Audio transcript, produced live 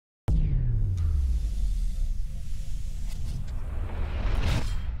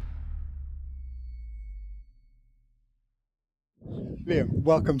Liam,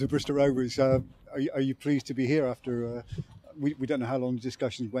 welcome to Bristol Rovers. Are you pleased to be here after we don't know how long the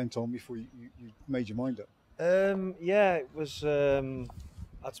discussions went on before you made your mind up? Yeah, it was.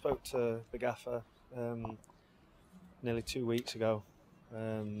 I'd spoke to the gaffer nearly 2 weeks ago.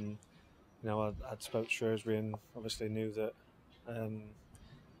 I'd spoke to Shrewsbury and obviously knew that I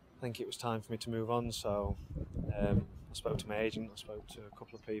think it was time for me to move on. So I spoke to my agent, I spoke to a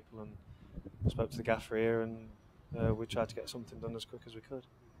couple of people, and I spoke to the gaffer here, and we tried to get something done as quick as we could.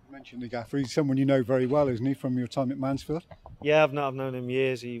 You mentioned the gaffer. He's someone you know very well, isn't he, from your time at Mansfield? Yeah, I've known him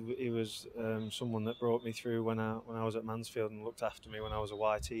years. He was someone that brought me through when I was at Mansfield and looked after me when I was a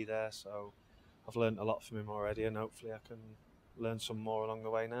YT there. So I've learned a lot from him already, and hopefully I can learn some more along the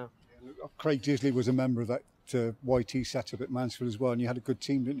way now. Craig Disley was a member of that YT setup at Mansfield as well, and you had a good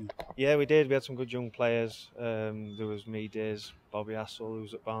team, didn't you? Yeah, we did. We had some good young players. There was me, Diz, Bobby Assel, who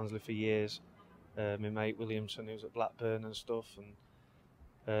was at Barnsley for years, my mate Williamson, who was at Blackburn and stuff, and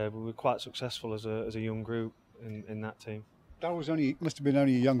we were quite successful as a young group in that team. Darryl must have been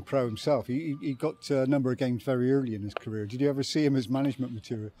only a young pro himself. He got a number of games very early in his career. Did you ever see him as management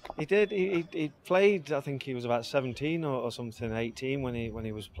material? He did. He played. I think he was about 17 or something, 18 when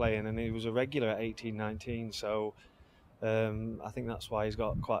he was playing, and he was a regular at 18, 19. So I think that's why he's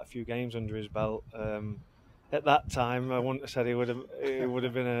got quite a few games under his belt. At that time, I wouldn't have said he would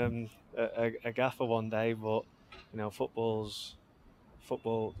have been a gaffer one day, but football.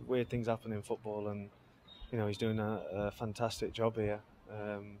 Weird things happen in football, and he's doing a fantastic job here.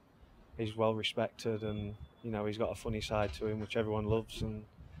 He's well respected, and he's got a funny side to him which everyone loves, and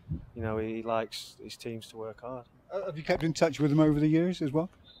he likes his teams to work hard. Have you kept in touch with him over the years as well?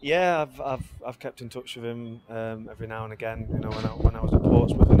 Yeah, I've kept in touch with him every now and again. When I was at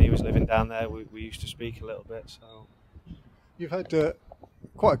Portsmouth and he was living down there, we used to speak a little bit. So you've had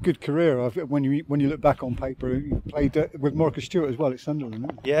quite a good career. When you look back on paper, you played with Marcus Stewart as well at Sunderland.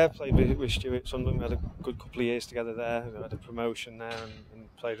 Didn't you? Yeah, played with Stewart at Sunderland. We had a good couple of years together there. We had a promotion there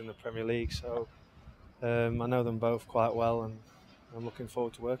and played in the Premier League. So I know them both quite well, and I'm looking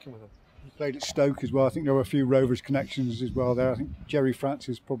forward to working with them. You played at Stoke as well. I think there were a few Rovers connections as well there. I think Jerry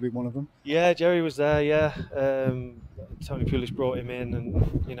Francis is probably one of them. Yeah, Jerry was there, yeah. Tony Pulis brought him in,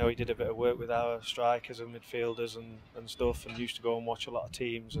 and he did a bit of work with our strikers and midfielders and stuff, and used to go and watch a lot of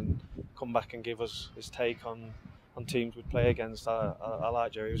teams and come back and give us his take on teams we'd play against. I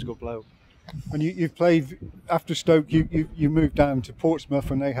like Jerry, he was a good bloke. And you've played after Stoke. You moved down to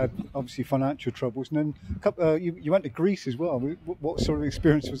Portsmouth, and they had obviously financial troubles. And then you went to Greece as well. What sort of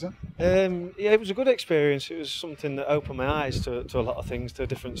experience was that? Yeah, it was a good experience. It was something that opened my eyes to a lot of things, to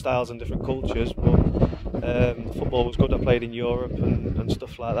different styles and different cultures. But football was good. I played in Europe and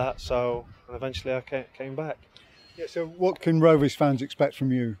stuff like that. So and eventually I came back. Yeah. So what can Rovers fans expect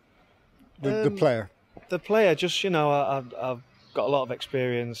from you, the player? The player, just I've got a lot of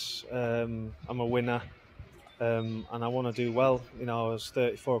experience. I'm a winner, and I want to do well. I was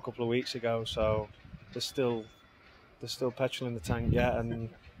 34 a couple of weeks ago, so there's still petrol in the tank yet, and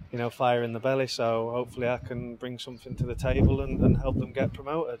fire in the belly. So hopefully I can bring something to the table and help them get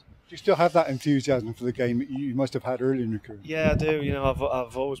promoted. Do you still have that enthusiasm for the game that you must have had early in your career? Yeah, I do.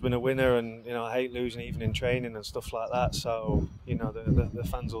 I've always been a winner, and I hate losing even in training and stuff like that. So the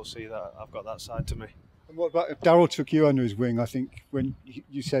fans will see that I've got that side to me. What about Darryl took you under his wing? I think when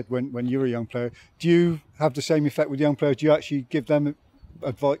you said when you were a young player, do you have the same effect with young players? Do you actually give them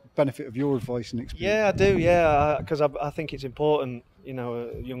benefit of your advice and experience? Yeah, I do. Yeah, because I think it's important.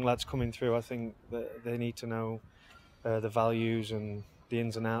 Young lads coming through, I think that they need to know the values and the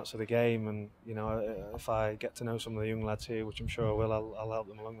ins and outs of the game. And if I get to know some of the young lads here, which I'm sure I will, I'll help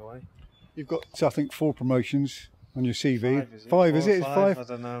them along the way. You've got, I think, 4 promotions on your CV. Five, is it? Five? I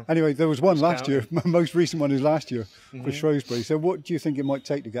don't know. Anyway, there was one last year. Most recent one is last year for Mhm. Shrewsbury. So what do you think it might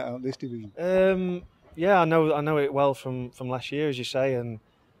take to get out of this division? Yeah, I know it well from last year, as you say, and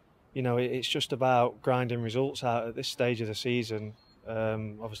it's just about grinding results out at this stage of the season.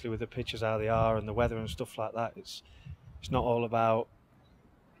 Obviously, with the pitches how they are and the weather and stuff like that, it's not all about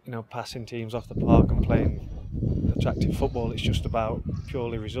passing teams off the park and playing attractive football. It's just about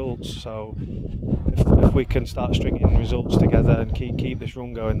purely results. So if we can start stringing results together and keep this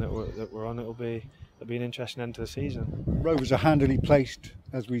run going that we're on, it'll be an interesting end to the season. Rovers are handily placed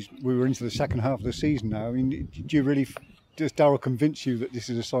as we were into the second half of the season now. I mean, does Darryl convince you that this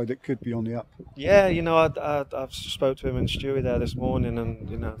is a side that could be on the up? Yeah, I've spoke to him and Stewie there this morning,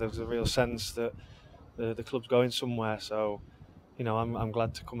 and there's a real sense that the club's going somewhere. So I'm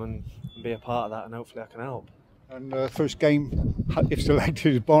glad to come and be a part of that, and hopefully I can help. And first game, if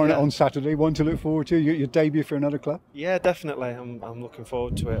selected, is Barnet on Saturday. One to look forward to. Your debut for another club. Yeah, definitely. I'm looking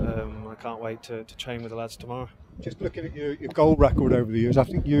forward to it. I can't wait to train with the lads tomorrow. Just looking at your goal record over the years, I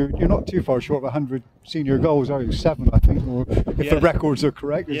think you're not too far short of 100 senior goals, are you? 7, I think, or if the records are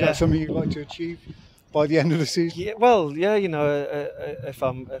correct. Is that something you'd like to achieve by the end of the season? Yeah, well, yeah, you know, if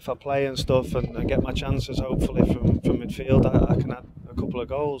I play and stuff and get my chances, hopefully from midfield, I can add a couple of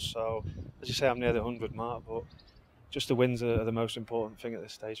goals. So, as you say, I'm near the 100 mark, but just the wins are the most important thing at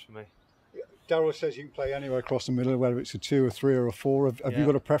this stage for me. Daryl says you can play anywhere across the middle, whether it's a 2, a 3 or a 4. Have you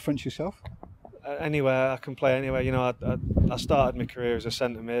got a preference yourself? Anywhere, I can play anywhere. You know, I started my career as a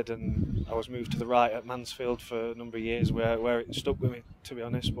centre mid, and I was moved to the right at Mansfield for a number of years, where it stuck with me, to be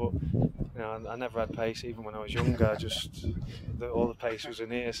honest. But you know, I never had pace, even when I was younger. All the pace was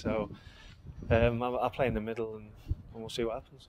in here. So I play in the middle, and we'll see what happens.